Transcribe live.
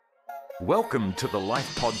Welcome to the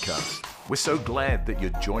Life Podcast. We're so glad that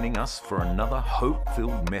you're joining us for another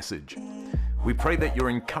hope-filled message. We pray that you're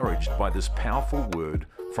encouraged by this powerful word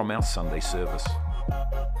from our Sunday service.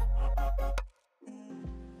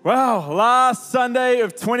 Wow, last Sunday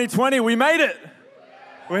of 2020, we made it.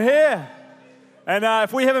 We're here. And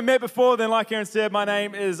if we haven't met before, then like Aaron said, my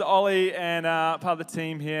name is Ollie and part of the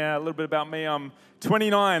team here. A little bit about me, I'm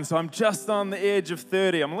 29, so I'm just on the edge of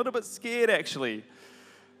 30. I'm a little bit scared, actually.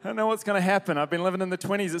 I don't know what's going to happen. I've been living in the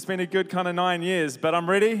 20s. It's been a good kind of 9 years, but I'm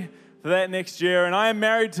ready for that next year. And I am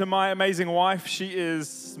married to my amazing wife. She is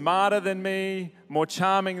smarter than me, more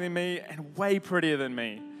charming than me, and way prettier than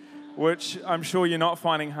me, which I'm sure you're not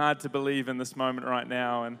finding hard to believe in this moment right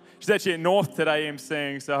now. And she's actually at North today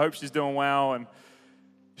emceeing, so I hope she's doing well. And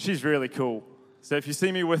she's really cool. So if you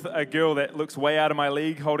see me with a girl that looks way out of my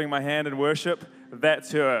league holding my hand in worship,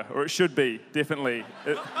 that's her, or it should be, definitely.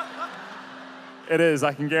 It is,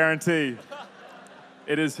 I can guarantee.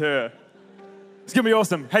 It is her. It's going to be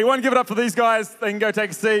awesome. Hey, why don't you give it up for these guys? They can go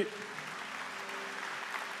take a seat.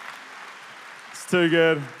 It's too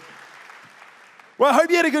good. Well, I hope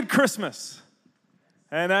you had a good Christmas.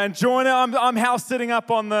 And enjoying it. I'm house sitting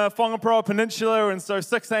up on the Whangaparoa Peninsula, and so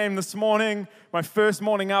 6 a.m. this morning, my first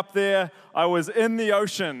morning up there, I was in the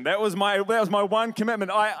ocean. That was my one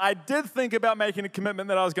commitment. I did think about making a commitment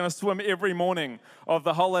that I was going to swim every morning of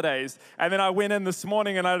the holidays, and then I went in this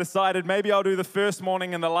morning and I decided maybe I'll do the first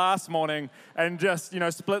morning and the last morning and just,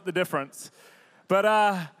 split the difference.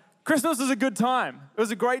 But Christmas was a good time. It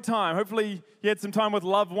was a great time. Hopefully you had some time with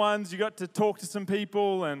loved ones. You got to talk to some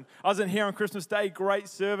people. And I was in here on Christmas Day, great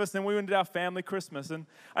service. And we went to our family Christmas. And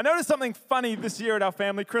I noticed something funny this year at our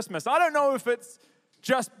family Christmas. I don't know if it's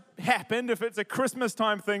just happened, if it's a Christmas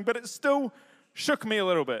time thing, but it still shook me a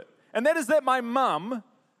little bit. And that is that my mum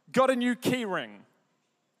got a new key ring.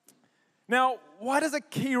 Now, why does a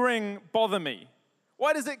key ring bother me?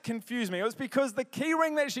 Why does it confuse me? It was because the key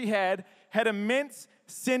ring that she had immense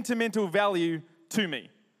sentimental value to me.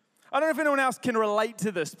 I don't know if anyone else can relate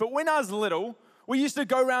to this, but when I was little, we used to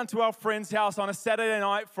go around to our friend's house on a Saturday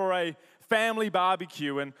night for a family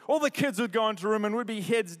barbecue, and all the kids would go into a room and we'd be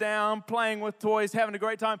heads down, playing with toys, having a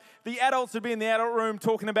great time. The adults would be in the adult room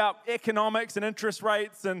talking about economics and interest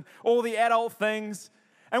rates and all the adult things,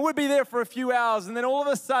 and we'd be there for a few hours, and then all of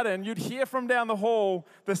a sudden, you'd hear from down the hall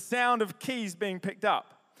the sound of keys being picked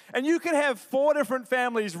up. And you could have 4 different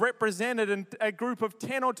families represented in a group of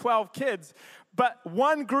 10 or 12 kids, but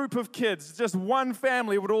one group of kids, just one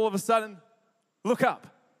family, would all of a sudden look up.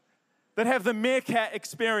 They'd have the meerkat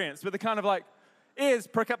experience, where they kind of like, ears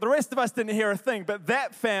prick up. The rest of us didn't hear a thing, but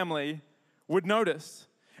that family would notice.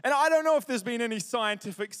 And I don't know if there's been any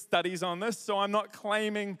scientific studies on this, so I'm not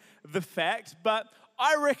claiming the fact, but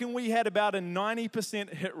I reckon we had about a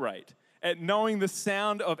 90% hit rate at knowing the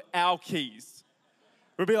sound of our keys.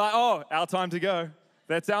 We'd be like, oh, our time to go.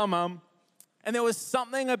 That's our mum. And there was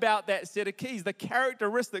something about that set of keys, the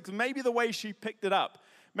characteristics, maybe the way she picked it up,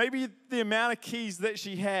 maybe the amount of keys that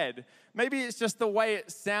she had. Maybe it's just the way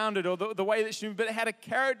it sounded or the way that but it had a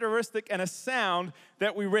characteristic and a sound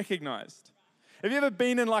that we recognized. Have you ever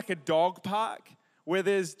been in like a dog park where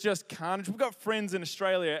there's just carnage? We've got friends in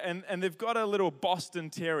Australia and they've got a little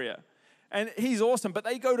Boston Terrier. And he's awesome, but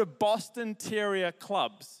they go to Boston Terrier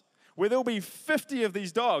clubs where there'll be 50 of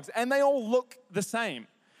these dogs, and they all look the same.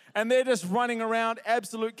 And they're just running around,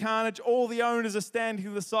 absolute carnage. All the owners are standing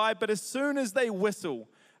to the side, but as soon as they whistle,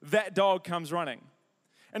 that dog comes running.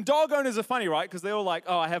 And dog owners are funny, right? Because they're all like,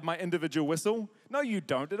 oh, I have my individual whistle. No, you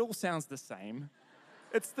don't. It all sounds the same.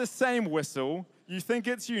 It's the same whistle. You think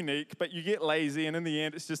it's unique, but you get lazy, and in the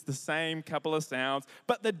end, it's just the same couple of sounds.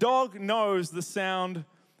 But the dog knows the sound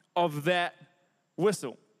of that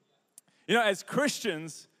whistle. As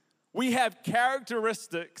Christians, we have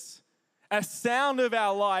characteristics, a sound of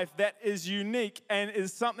our life that is unique and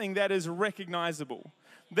is something that is recognizable.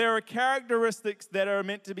 There are characteristics that are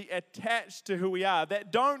meant to be attached to who we are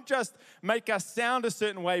that don't just make us sound a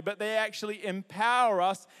certain way, but they actually empower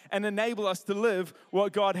us and enable us to live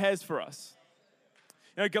what God has for us.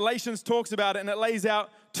 Galatians talks about it, and it lays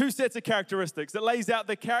out 2 sets of characteristics. It lays out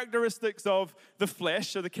the characteristics of the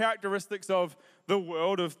flesh, or the characteristics of the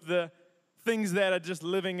world, of the things that are just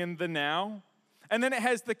living in the now. And then it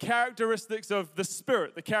has the characteristics of the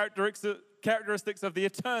Spirit, the characteristics of the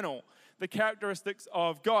eternal, the characteristics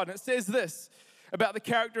of God. And it says this about the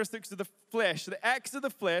characteristics of the flesh. The acts of the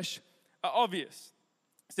flesh are obvious.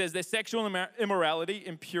 It says there's sexual immorality,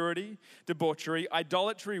 impurity, debauchery,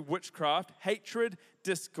 idolatry, witchcraft, hatred,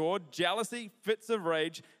 discord, jealousy, fits of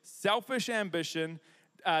rage, selfish ambition,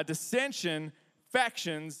 dissension,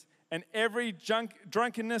 factions, and every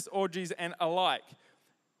drunkenness, orgies, and alike.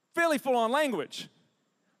 Fairly full-on language.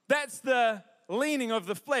 That's the leaning of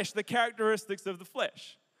the flesh, the characteristics of the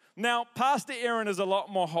flesh. Now, Pastor Erin is a lot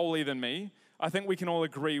more holy than me. I think we can all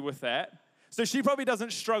agree with that. So she probably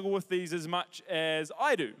doesn't struggle with these as much as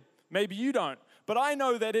I do. Maybe you don't. But I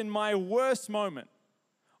know that in my worst moment,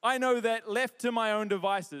 I know that left to my own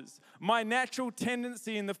devices, my natural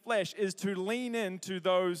tendency in the flesh is to lean into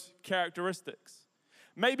those characteristics.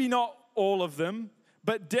 Maybe not all of them,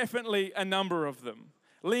 but definitely a number of them.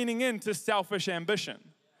 Leaning into selfish ambition,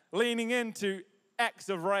 leaning into acts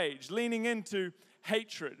of rage, leaning into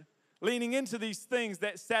hatred, leaning into these things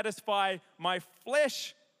that satisfy my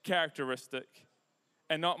flesh characteristic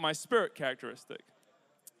and not my spirit characteristic.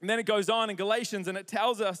 And then it goes on in Galatians and it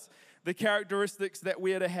tells us the characteristics that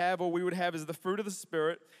we are to have, or we would have, as the fruit of the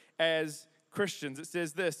Spirit as Christians. It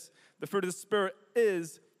says this: the fruit of the Spirit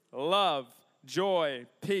is love, joy,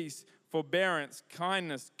 peace, forbearance,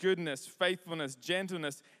 kindness, goodness, faithfulness,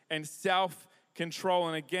 gentleness, and self-control.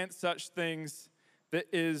 And against such things there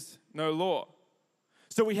is no law.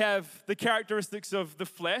 So we have the characteristics of the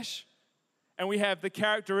flesh, and we have the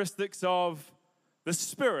characteristics of the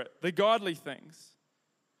Spirit, the godly things.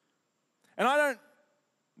 And I don't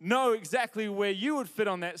know exactly where you would fit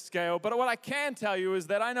on that scale, but what I can tell you is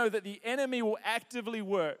that I know that the enemy will actively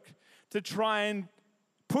work to try and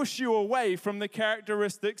push you away from the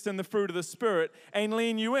characteristics and the fruit of the Spirit and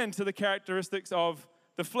lean you into the characteristics of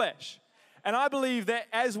the flesh. And I believe that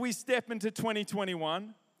as we step into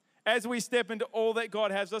 2021, as we step into all that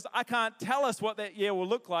God has for us, I can't tell us what that year will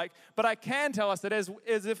look like, but I can tell us that as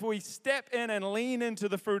if we step in and lean into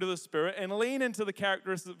the fruit of the Spirit and lean into the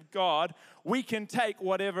characteristics of God, we can take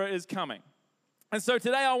whatever is coming. And so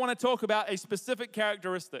today I want to talk about a specific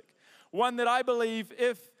characteristic, one that I believe,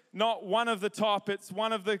 if not one of the top, it's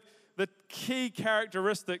one of the key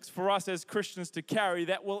characteristics for us as Christians to carry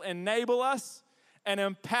that will enable us and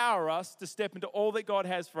empower us to step into all that God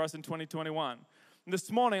has for us in 2021. And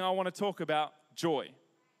this morning, I want to talk about joy.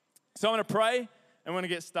 So I'm going to pray, and we're going to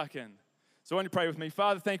get stuck in. So I want you to pray with me.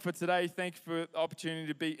 Father, thank you for today. Thank you for the opportunity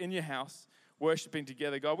to be in your house, worshiping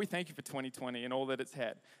together. God, we thank you for 2020 and all that it's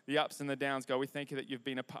had, the ups and the downs. God, we thank you that you've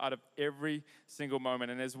been a part of every single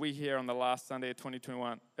moment. And as we hear on the last Sunday of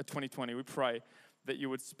 2020, we pray that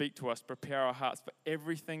you would speak to us, prepare our hearts for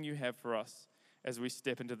everything you have for us as we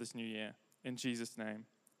step into this new year. In Jesus' name,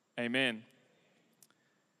 amen.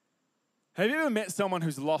 Have you ever met someone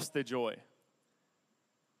who's lost their joy?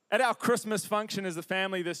 At our Christmas function as a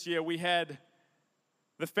family this year, we had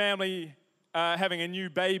the family having a new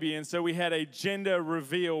baby, and so we had a gender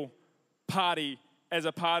reveal party as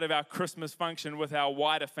a part of our Christmas function with our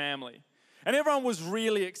wider family. And everyone was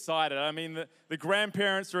really excited. I mean, the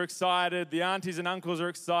grandparents are excited, the aunties and uncles are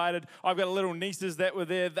excited. I've got little nieces that were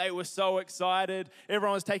there. They were so excited.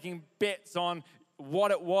 Everyone was taking bets on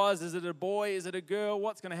what it was. Is it a boy? Is it a girl?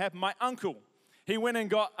 What's going to happen? My uncle, he went and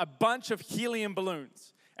got a bunch of helium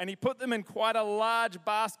balloons and he put them in quite a large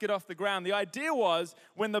basket off the ground. The idea was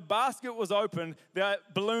when the basket was opened, the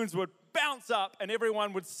balloons would bounce up and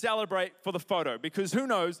everyone would celebrate for the photo, because who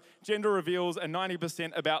knows, gender reveals are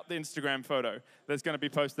 90% about the Instagram photo that's going to be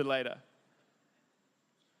posted later.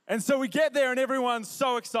 And so we get there and everyone's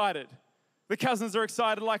so excited. The cousins are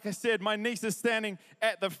excited. Like I said, my niece is standing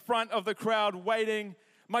at the front of the crowd waiting.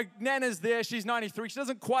 My nana's there. She's 93. She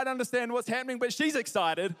doesn't quite understand what's happening, but she's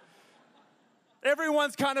excited.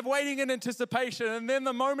 Everyone's kind of waiting in anticipation. And then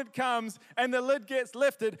the moment comes and the lid gets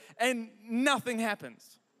lifted and nothing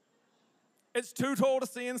happens. It's too tall to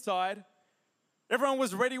see inside. Everyone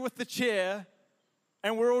was ready with the chair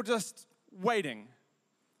and we're all just waiting.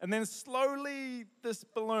 And then slowly this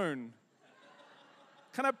balloon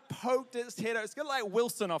kind of poked its head out. It's kind of like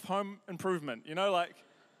Wilson off Home Improvement, you know, like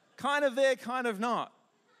kind of there, kind of not.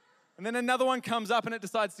 And then another one comes up and it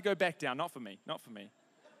decides to go back down. Not for me, not for me.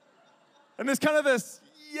 And there's kind of this,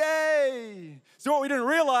 yay. So what we didn't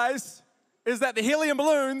realize is that the helium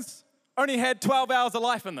balloons only had 12 hours of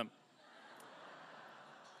life in them.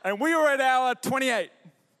 And we were at hour 28.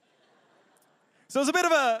 So it was a bit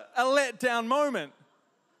of a letdown moment.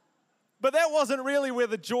 But that wasn't really where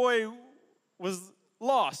the joy was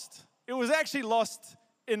lost. It was actually lost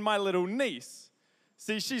in my little niece.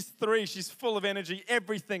 See, she's 3, she's full of energy,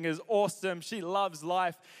 everything is awesome, she loves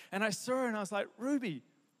life. And I saw her and I was like, Ruby,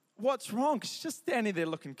 what's wrong? She's just standing there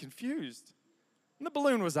looking confused. And the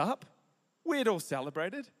balloon was up, we had all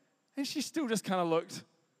celebrated, and she still just kind of looked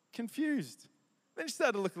confused. Then she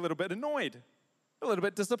started to look a little bit annoyed, a little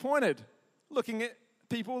bit disappointed, looking at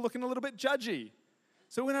people looking a little bit judgy.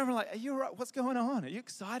 So we went over and like, are you all right? What's going on? Are you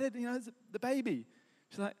excited? You know, it's the baby.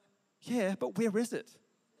 She's like, yeah, but where is it?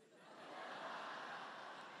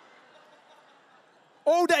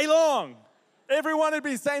 all day long. Everyone had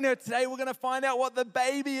been saying to her, today we're going to find out what the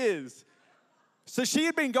baby is. So she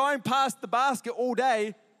had been going past the basket all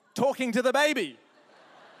day, talking to the baby,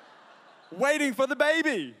 waiting for the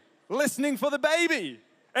baby, listening for the baby,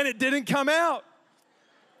 and it didn't come out.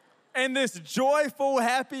 And this joyful,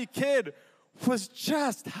 happy kid was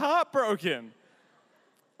just heartbroken.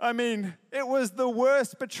 I mean, it was the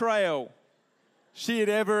worst betrayal she had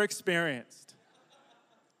ever experienced.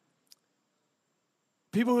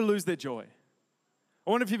 People who lose their joy. I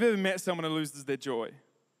wonder if you've ever met someone who loses their joy.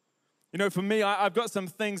 You know, for me, I've got some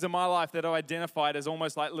things in my life that I've identified as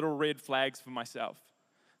almost like little red flags for myself.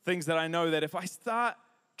 Things that I know that if I start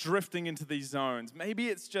drifting into these zones, maybe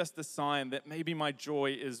it's just a sign that maybe my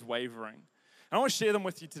joy is wavering. And I want to share them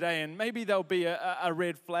with you today, and maybe there'll be a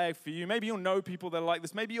red flag for you. Maybe you'll know people that are like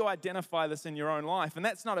this. Maybe you'll identify this in your own life, and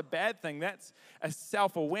that's not a bad thing. That's a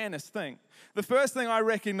self-awareness thing. The first thing I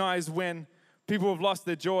recognize when people have lost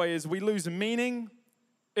their joy is we lose meaning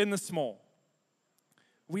in the small.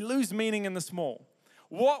 We lose meaning in the small.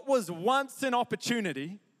 What was once an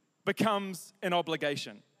opportunity becomes an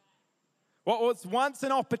obligation. What was once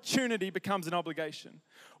an opportunity becomes an obligation.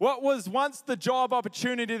 What was once the job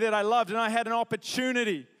opportunity that I loved and I had an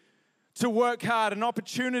opportunity to work hard, an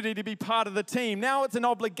opportunity to be part of the team. Now it's an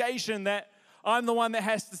obligation that I'm the one that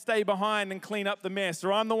has to stay behind and clean up the mess,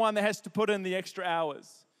 or I'm the one that has to put in the extra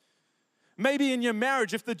hours. Maybe in your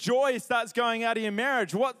marriage, if the joy starts going out of your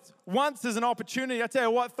marriage, what once is an opportunity, I tell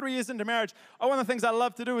you what, 3 years into marriage, one of the things I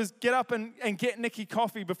love to do is get up and get Nikki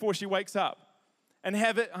coffee before she wakes up and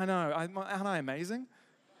have it. I know, aren't I amazing?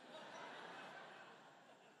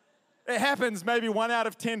 It happens maybe 1 out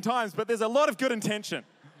of 10 times, but there's a lot of good intention.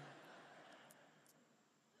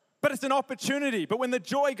 But it's an opportunity. But when the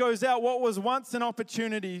joy goes out, what was once an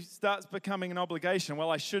opportunity starts becoming an obligation. Well,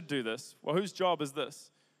 I should do this. Well, whose job is this?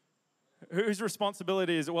 Whose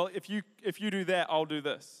responsibility is it? Well, if you do that, I'll do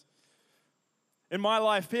this. In my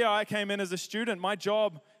life here, I came in as a student. My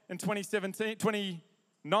job in 2009,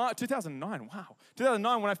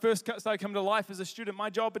 when I first started coming to life as a student,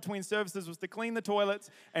 my job between services was to clean the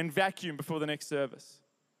toilets and vacuum before the next service.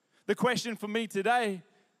 The question for me today,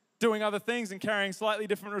 doing other things and carrying slightly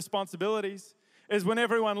different responsibilities, is when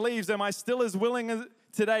everyone leaves, am I still as willing as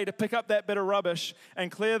today to pick up that bit of rubbish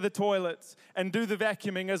and clear the toilets and do the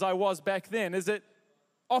vacuuming as I was back then? Is it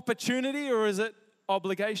opportunity or is it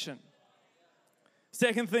obligation?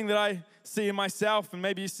 Second thing that I see in myself, and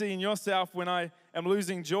maybe you see in yourself when I am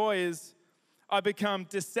losing joy, is I become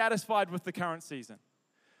dissatisfied with the current season.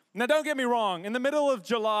 Now, don't get me wrong. In the middle of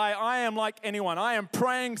July, I am like anyone. I am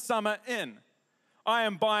praying summer in. I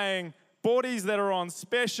am buying boardies that are on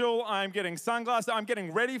special. I'm getting sunglasses. I'm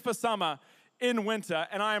getting ready for summer in winter,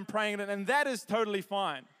 and I am praying it, and that is totally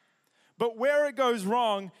fine. But where it goes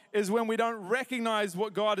wrong is when we don't recognize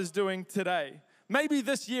what God is doing today. Maybe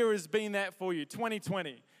this year has been that for you,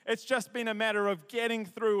 2020. It's just been a matter of getting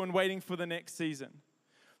through and waiting for the next season.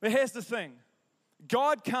 But here's the thing.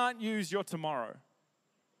 God can't use your tomorrow.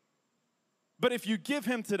 But if you give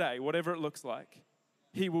him today, whatever it looks like,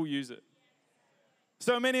 he will use it.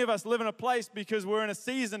 So many of us live in a place because we're in a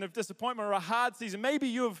season of disappointment or a hard season. Maybe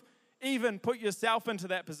you've even put yourself into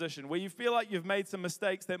that position where you feel like you've made some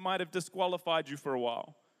mistakes that might have disqualified you for a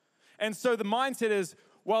while. And so the mindset is,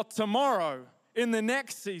 well, tomorrow, in the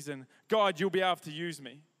next season, God, you'll be able to use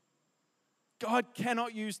me. God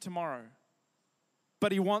cannot use tomorrow,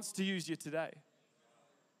 but he wants to use you today.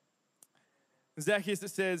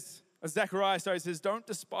 Zechariah says, don't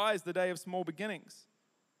despise the day of small beginnings.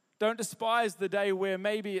 Don't despise the day where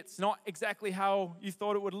maybe it's not exactly how you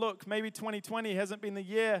thought it would look. Maybe 2020 hasn't been the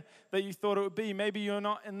year that you thought it would be. Maybe you're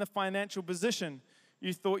not in the financial position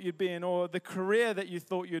you thought you'd be in, or the career that you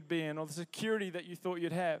thought you'd be in, or the security that you thought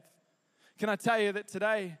you'd have. Can I tell you that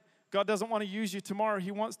today, God doesn't want to use you tomorrow.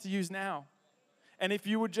 He wants to use now. And if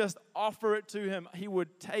you would just offer it to him, he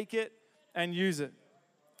would take it and use it.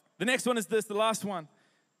 The next one is this, the last one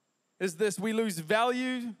is this. We lose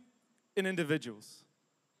value in individuals.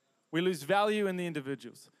 We lose value in the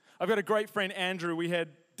individuals. I've got a great friend, Andrew. We had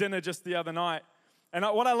dinner just the other night. And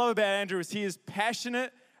what I love about Andrew is he is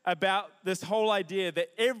passionate about this whole idea that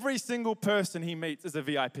every single person he meets is a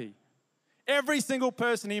VIP. Every single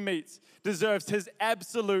person he meets deserves his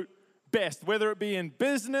absolute best, whether it be in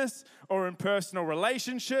business or in personal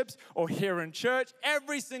relationships or here in church.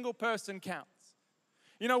 Every single person counts.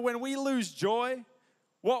 You know, when we lose joy,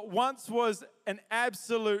 what once was an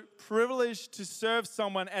absolute privilege to serve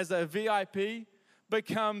someone as a VIP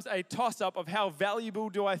becomes a toss-up of how valuable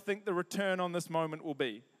do I think the return on this moment will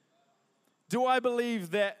be. Do I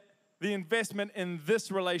believe that the investment in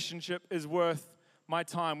this relationship is worth my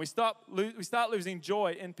time. We start losing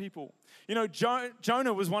joy in people. You know,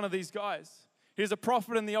 Jonah was one of these guys. He was a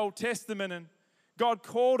prophet in the Old Testament, and God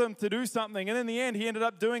called him to do something. And in the end, he ended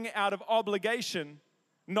up doing it out of obligation,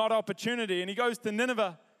 not opportunity. And he goes to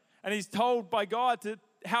Nineveh, and he's told by God to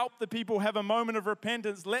help the people have a moment of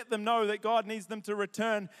repentance, let them know that God needs them to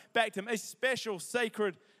return back to him, a special,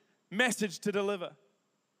 sacred message to deliver.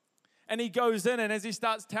 And he goes in, and as he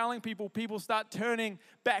starts telling people, people start turning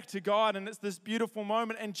back to God, and it's this beautiful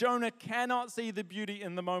moment. And Jonah cannot see the beauty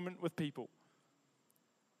in the moment with people.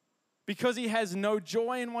 Because he has no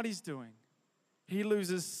joy in what he's doing, he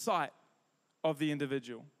loses sight of the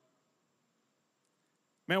individual.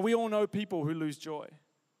 Man, we all know people who lose joy.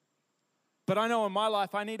 But I know in my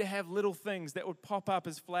life, I need to have little things that would pop up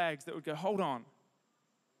as flags that would go, hold on.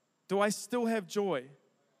 Do I still have joy?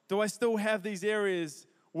 Do I still have these areas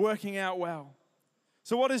working out well?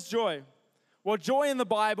 So what is joy? Well, joy in the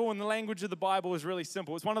Bible, in the language of the Bible, is really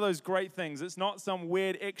simple. It's one of those great things. It's not some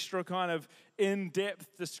weird extra kind of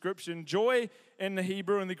in-depth description. Joy in the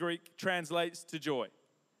Hebrew and the Greek translates to joy.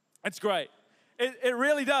 It's great. It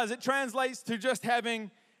really does. It translates to just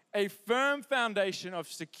having a firm foundation of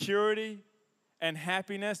security and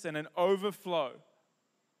happiness and an overflow.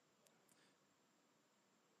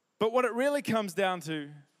 But what it really comes down to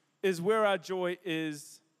is where our joy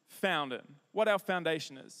is found in, what our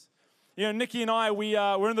foundation is. You know, Nikki and I,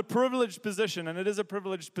 we're in the privileged position, and it is a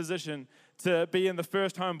privileged position to be in the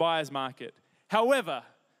first home buyers market. However,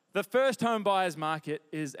 the first home buyers market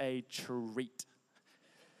is a treat.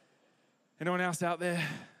 Anyone else out there?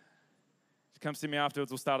 Come see me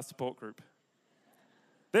afterwards, we'll start a support group.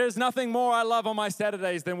 There's nothing more I love on my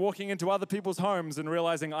Saturdays than walking into other people's homes and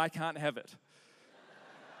realizing I can't have it.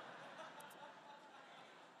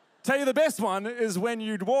 Tell you the best one is when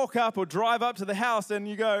you'd walk up or drive up to the house and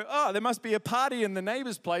you go, oh, there must be a party in the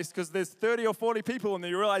neighbor's place because there's 30 or 40 people, and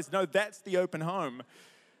then you realize, no, that's the open home.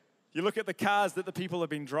 You look at the cars that the people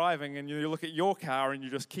have been driving, and you look at your car and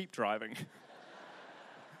you just keep driving.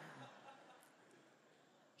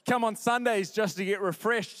 Come on Sundays just to get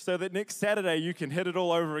refreshed so that next Saturday you can hit it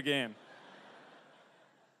all over again.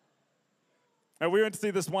 And we went to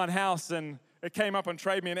see this one house, and it came up on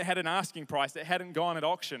Trade Me, and it had an asking price. It hadn't gone at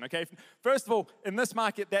auction, okay? First of all, in this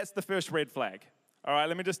market, that's the first red flag. All right,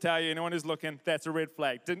 let me just tell you, anyone who's looking, that's a red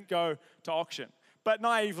flag. Didn't go to auction. But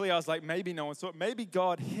naively, I was like, maybe no one saw it. Maybe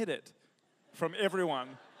God hid it from everyone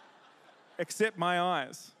except my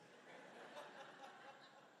eyes.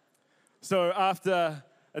 So after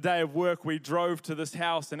a day of work, we drove to this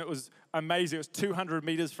house, and it was amazing. It was 200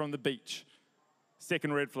 meters from the beach.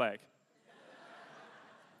 Second red flag.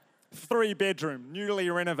 3-bedroom, newly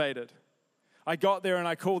renovated. I got there and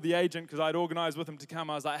I called the agent because I'd organized with him to come.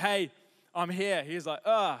 I was like, hey, I'm here. He's like,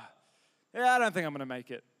 yeah, I don't think I'm going to make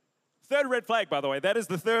it. Third red flag, by the way. That is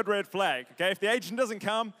the third red flag, okay? If the agent doesn't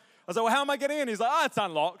come, I was like, well, how am I getting in? He's like, it's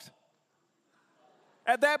unlocked.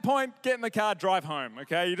 At that point, get in the car, drive home,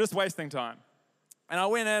 okay? You're just wasting time. And I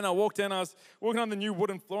went in, I walked in, I was walking on the new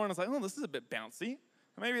wooden floor, and I was like, oh, this is a bit bouncy.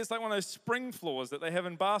 Maybe it's like one of those spring floors that they have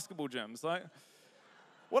in basketball gyms. Like,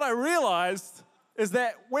 what I realized is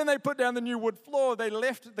that when they put down the new wood floor, they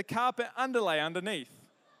left the carpet underlay underneath.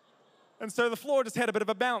 And so the floor just had a bit of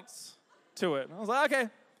a bounce to it. And I was like, okay,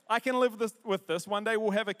 I can live with this. One day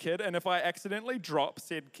we'll have a kid, and if I accidentally drop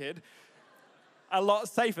said kid, a lot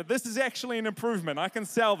safer. This is actually an improvement. I can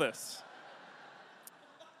sell this.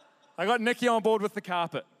 I got Nikki on board with the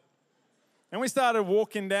carpet. And we started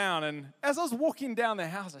walking down, and as I was walking down the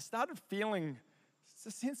house, I started feeling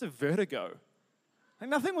a sense of vertigo. And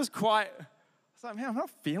nothing was quite, I was like, man, I'm not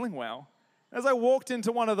feeling well. As I walked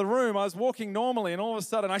into one of the rooms, I was walking normally, and all of a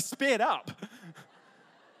sudden I sped up.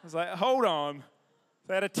 I was like, hold on.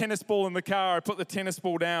 They had a tennis ball in the car. I put the tennis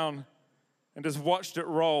ball down and just watched it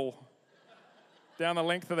roll down the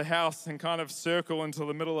length of the house and kind of circle into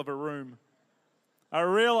the middle of a room. I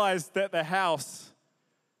realized that the house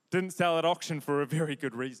didn't sell at auction for a very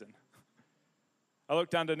good reason. I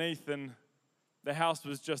looked underneath, and the house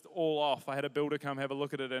was just all off. I had a builder come have a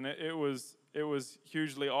look at it, and it was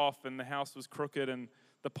hugely off, and the house was crooked, and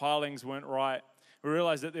the pilings weren't right. We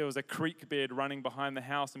realized that there was a creek bed running behind the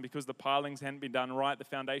house, and because the pilings hadn't been done right, the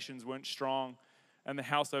foundations weren't strong, and the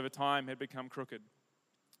house over time had become crooked.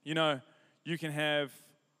 You know, you can have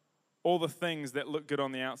all the things that look good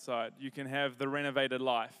on the outside. You can have the renovated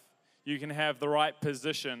life. You can have the right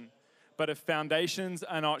position, but if foundations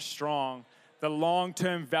are not strong, the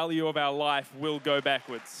long-term value of our life will go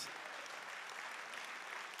backwards.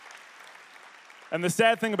 And the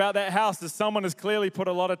sad thing about that house is someone has clearly put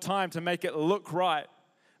a lot of time to make it look right,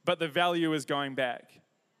 but the value is going back.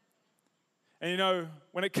 And you know,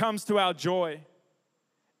 when it comes to our joy,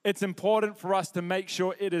 it's important for us to make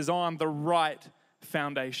sure it is on the right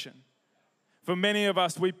foundation. For many of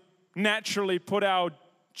us, we naturally put our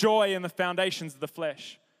joy in the foundations of the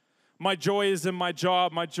flesh. My joy is in my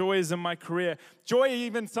job. My joy is in my career. Joy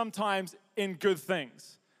even sometimes in good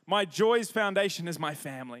things. My joy's foundation is my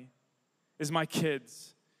family, is my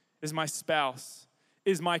kids, is my spouse,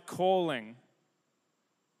 is my calling.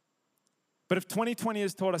 But if 2020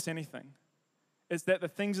 has taught us anything, it's that the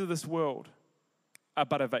things of this world are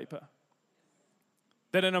but a vapor.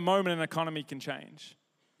 That in a moment, an economy can change.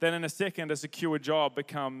 That in a second, a secure job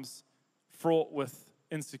becomes fraught with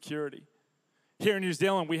insecurity. Here in New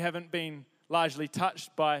Zealand, we haven't been largely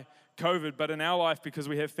touched by COVID, but in our life, because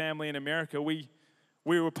we have family in America, we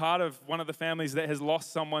were part of one of the families that has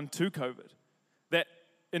lost someone to COVID. That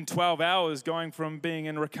in 12 hours, going from being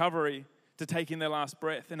in recovery to taking their last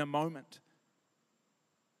breath in a moment.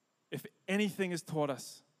 If anything has taught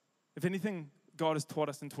us, if anything God has taught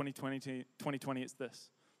us in 2020, it's this,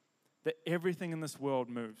 that everything in this world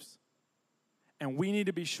moves. And we need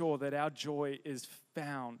to be sure that our joy is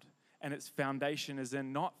found and its foundation is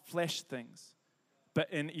in not flesh things,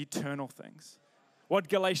 but in eternal things. What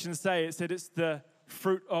Galatians say, it said it's the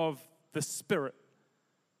fruit of the Spirit.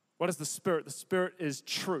 What is the Spirit? The Spirit is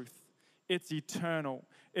truth. It's eternal.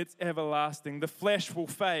 It's everlasting. The flesh will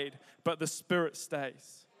fade, but the Spirit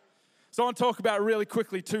stays. So I want to talk about really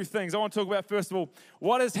quickly two things. I want to talk about, first of all,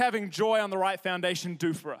 what does having joy on the right foundation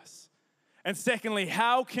do for us? And secondly,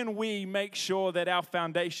 how can we make sure that our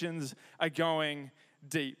foundations are going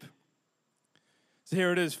deep? So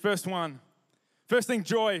here it is. First thing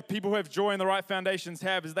joy, people who have joy in the right foundations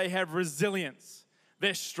have is they have resilience.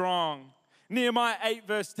 They're strong. Nehemiah 8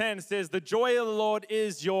 verse 10 says, the joy of the Lord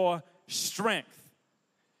is your strength.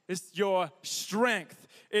 It's your strength.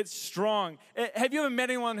 It's strong. Have you ever met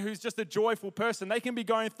anyone who's just a joyful person? They can be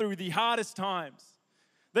going through the hardest times,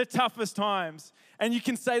 the toughest times, and you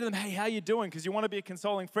can say to them, hey, how you doing? Because you want to be a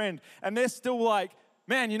consoling friend. And they're still like,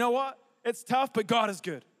 man, you know what? It's tough, but God is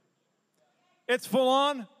good. It's full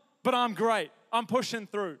on, but I'm great. I'm pushing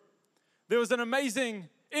through. There was an amazing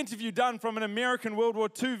interview done from an American World War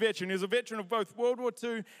II veteran. He was a veteran of both World War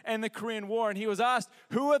II and the Korean War, and he was asked,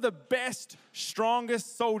 who are the best,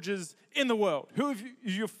 strongest soldiers in the world? Who have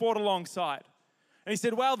you fought alongside? And he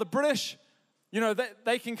said, well, the British,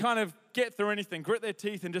 they can kind of get through anything, grit their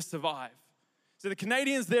teeth and just survive. So the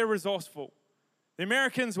Canadians, they're resourceful. The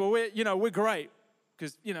Americans, well, we're great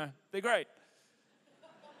because, they're great.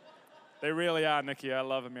 They really are, Nikki. I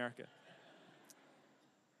love America.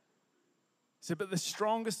 He said, but the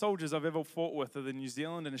strongest soldiers I've ever fought with are the New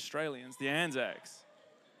Zealand and Australians, the Anzacs.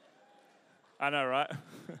 I know, right?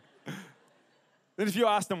 Then if you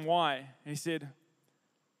asked him why, he said,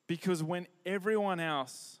 because when everyone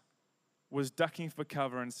else was ducking for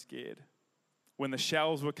cover and scared, when the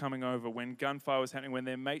shells were coming over, when gunfire was happening, when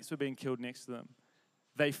their mates were being killed next to them,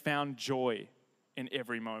 they found joy in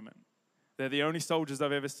every moment. They're the only soldiers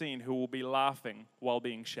I've ever seen who will be laughing while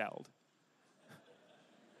being shelled.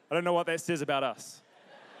 I don't know what that says about us.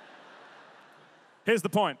 Here's the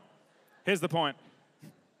point.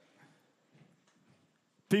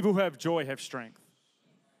 People who have joy have strength.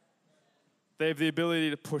 They have the ability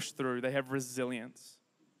to push through. They have resilience.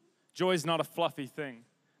 Joy is not a fluffy thing.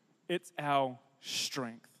 It's our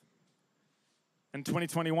strength. In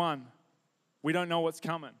 2021, we don't know what's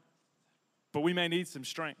coming, but we may need some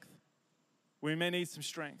strength.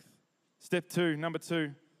 Step two, number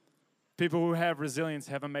two, people who have resilience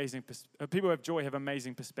have people who have joy have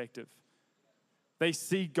amazing perspective. They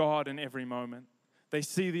see God in every moment. They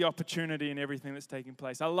see the opportunity in everything that's taking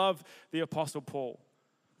place. I love the Apostle Paul.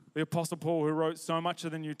 The Apostle Paul, who wrote so much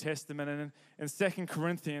of the New Testament. And in 2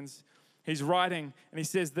 Corinthians, he's writing and he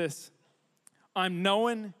says this, I'm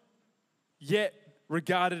known, yet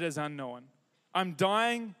regarded as unknown. I'm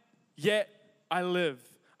dying, yet I live.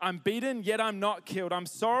 I'm beaten, yet I'm not killed. I'm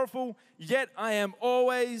sorrowful, yet I am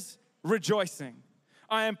always rejoicing.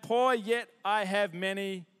 I am poor, yet I have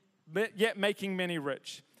many, yet making many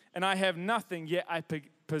rich. And I have nothing, yet I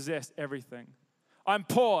possess everything. I'm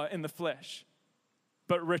poor in the flesh,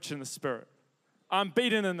 but rich in the spirit. I'm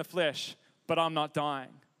beaten in the flesh, but I'm not dying.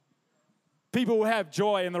 People who have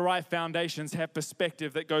joy in the right foundations have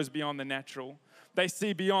perspective that goes beyond the natural. They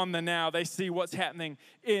see beyond the now. They see what's happening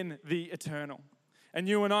in the eternal. And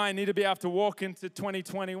you and I need to be able to walk into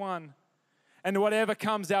 2021 and whatever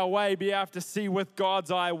comes our way, be able to see with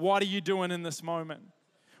God's eye, what are you doing in this moment?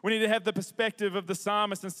 We need to have the perspective of the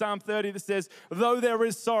psalmist in Psalm 30 that says, though there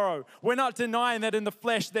is sorrow, we're not denying that in the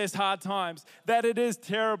flesh there's hard times, that it is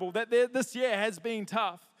terrible, that this year has been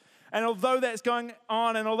tough. And although that's going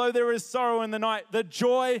on, and although there is sorrow in the night, the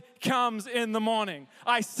joy comes in the morning.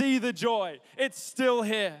 I see the joy. It's still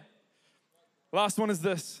here. Last one is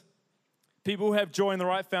this. People who have joy in the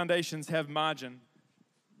right foundations have margin.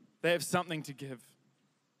 They have something to give.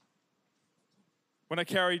 When I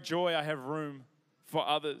carry joy, I have room for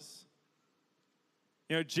others.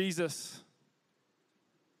 You know, Jesus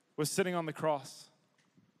was sitting on the cross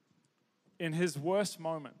in his worst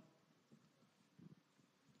moment.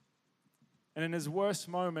 And in his worst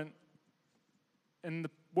moment, in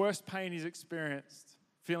the worst pain he's experienced,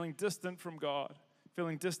 feeling distant from God,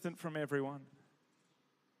 feeling distant from everyone,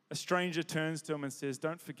 a stranger turns to him and says,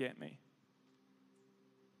 "Don't forget me."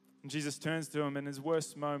 And Jesus turns to him in his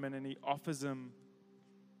worst moment and he offers him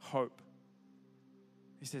hope.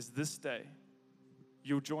 He says, "This day,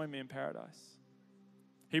 you'll join me in paradise."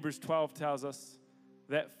 Hebrews 12 tells us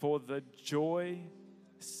that for the joy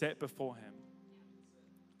set before him,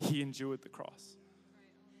 he endured the cross.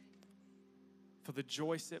 For the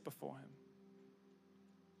joy set before him.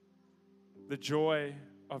 The joy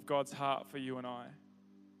of God's heart for you and I.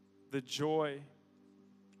 The joy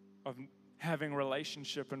of having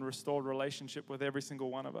relationship and restored relationship with every single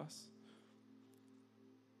one of us.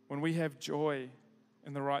 When we have joy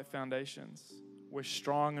in the right foundations, we're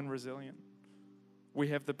strong and resilient. We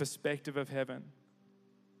have the perspective of heaven,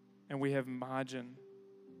 and we have margin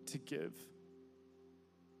to give.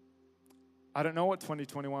 I don't know what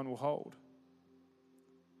 2021 will hold,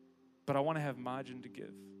 but I want to have margin to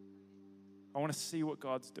give. I want to see what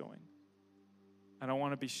God's doing, and I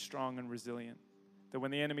want to be strong and resilient, that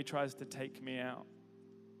when the enemy tries to take me out,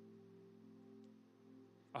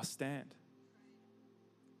 I'll stand.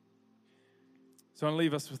 So I want to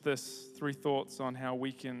leave us with this, 3 thoughts on how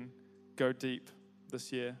we can go deep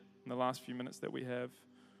this year in the last few minutes that we have.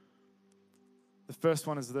 The first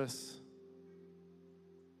one is this.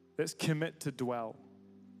 Let's commit to dwell.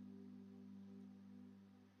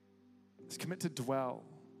 Let's commit to dwell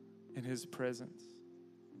in his presence.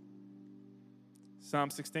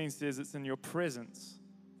 Psalm 16 says, "It's in your presence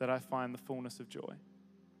that I find the fullness of joy."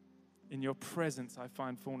 In your presence I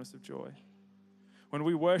find fullness of joy. When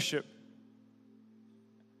we worship,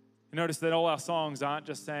 you notice that all our songs aren't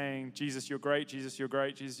just saying, "Jesus, you're great, Jesus, you're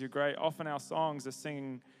great, Jesus, you're great." Often our songs are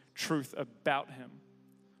singing truth about him.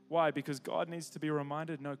 Why? Because God needs to be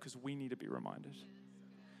reminded? No, because we need to be reminded.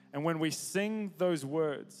 And when we sing those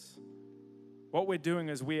words, what we're doing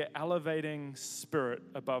is we are elevating spirit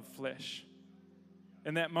above flesh.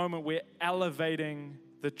 In that moment, we're elevating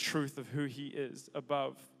the truth of who he is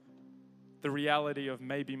above the reality of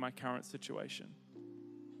maybe my current situation.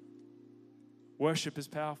 Worship is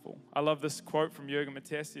powerful. I love this quote from Jürgen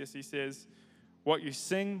Matthesius. He says, "What you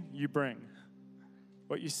sing, you bring.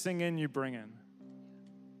 What you sing in, you bring in."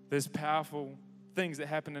 There's powerful things that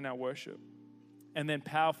happen in our worship, and then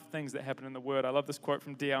powerful things that happen in the Word. I love this quote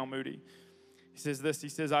from D.L. Moody. He says this, he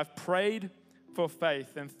says, "I've prayed for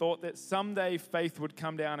faith and thought that someday faith would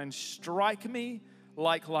come down and strike me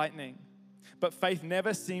like lightning, but faith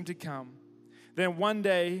never seemed to come. Then one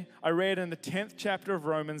day I read in the 10th chapter of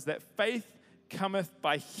Romans that faith cometh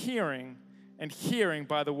by hearing, and hearing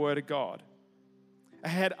by the word of God. I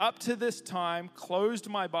had up to this time closed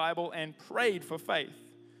my Bible and prayed for faith.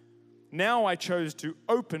 Now I chose to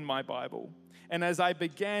open my Bible, and as I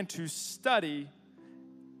began to study,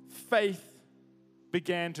 faith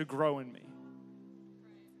began to grow in me."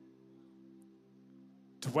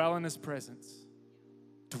 Dwell in his presence.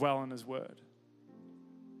 Dwell in his word.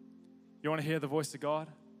 You want to hear the voice of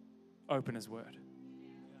God? Open his word.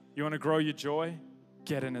 You want to grow your joy?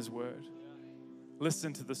 Get in his word.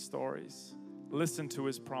 Listen to the stories. Listen to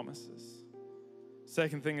his promises.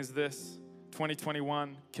 Second thing is this,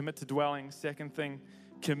 2021, commit to dwelling. Second thing,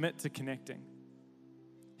 commit to connecting.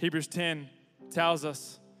 Hebrews 10 tells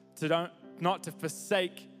us not to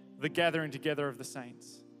forsake the gathering together of the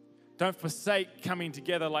saints. Don't forsake coming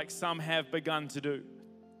together like some have begun to do.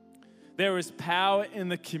 There is power in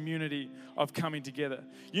the community of coming together.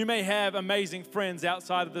 You may have amazing friends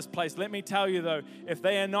outside of this place. Let me tell you though, if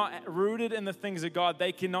they are not rooted in the things of God,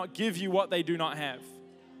 they cannot give you what they do not have.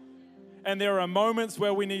 And there are moments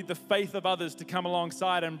where we need the faith of others to come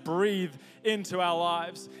alongside and breathe into our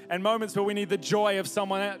lives. And moments where we need the joy of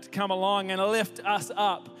someone else to come along and lift us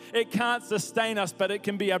up. It can't sustain us, but it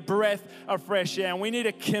can be a breath of fresh air. And we need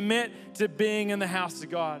to commit to being in the house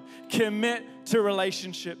of God. Commit to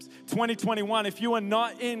relationships. 2021, if you are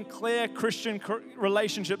not in clear Christian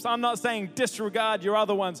relationships, I'm not saying disregard your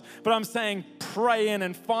other ones, but I'm saying pray in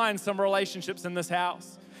and find some relationships in this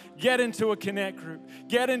house. Get into a connect group.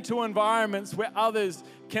 Get into environments where others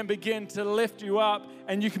can begin to lift you up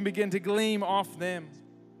and you can begin to gleam off them.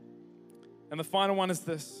 And the final one is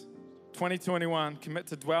this, 2021, commit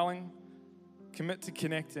to dwelling, commit to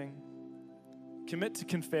connecting, commit to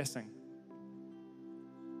confessing.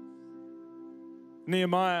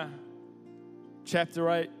 Nehemiah chapter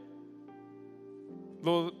 8,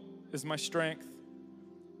 Lord is my strength.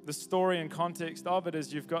 The story and context of it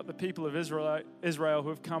is you've got the people of Israel who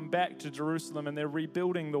have come back to Jerusalem and they're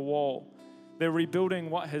rebuilding the wall. They're rebuilding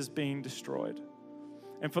what has been destroyed.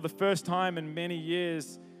 And for the first time in many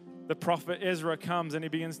years, the prophet Ezra comes and he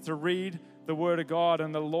begins to read the word of God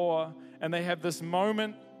and the law. And they have this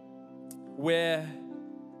moment where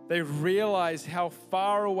they realize how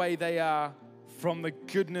far away they are from the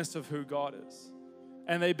goodness of who God is.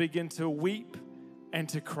 And they begin to weep and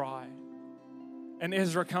to cry. And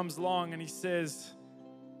Ezra comes along and he says,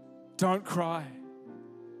 don't cry.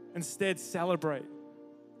 Instead, celebrate.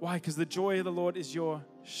 Why? Because the joy of the Lord is your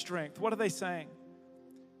strength. What are they saying?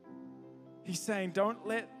 He's saying, don't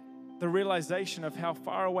let the realization of how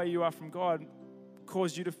far away you are from God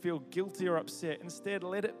cause you to feel guilty or upset. Instead,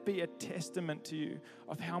 let it be a testament to you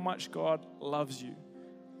of how much God loves you.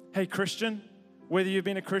 Hey, Christian, whether you've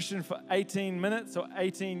been a Christian for 18 minutes or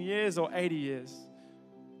 18 years or 80 years,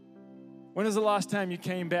 when was the last time you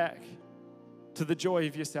came back to the joy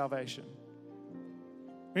of your salvation?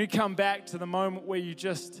 When you come back to the moment where you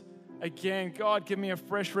just, again, God, give me a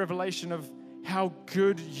fresh revelation of how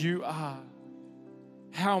good you are,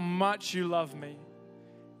 how much you love me,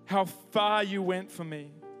 how far you went for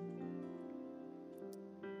me.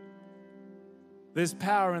 There's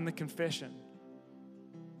power in the confession.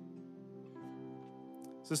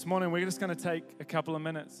 So this morning, we're just going to take a couple of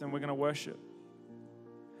minutes and we're going to worship.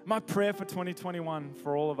 My prayer for 2021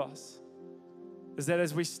 for all of us is that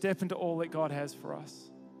as we step into all that God has for us,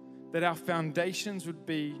 that our foundations would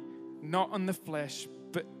be not on the flesh,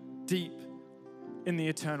 but deep in the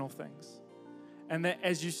eternal things. And that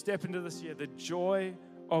as you step into this year, the joy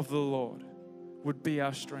of the Lord would be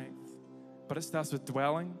our strength. But it starts with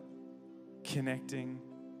dwelling, connecting,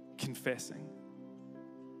 confessing.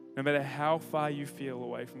 No matter how far you feel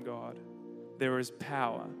away from God, there is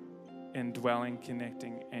power in dwelling,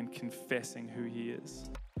 connecting, and confessing who He is.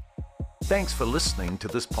 Thanks for listening to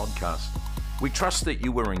this podcast. We trust that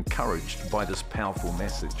you were encouraged by this powerful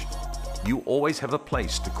message. You always have a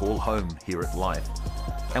place to call home here at Life,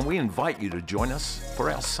 and we invite you to join us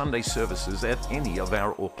for our Sunday services at any of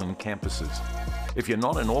our Auckland campuses. If you're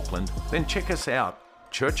not in Auckland, then check us out,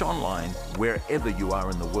 church online, wherever you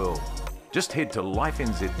are in the world. Just head to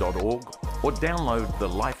lifenz.org or download the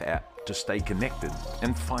Life app to stay connected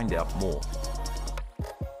and find out more.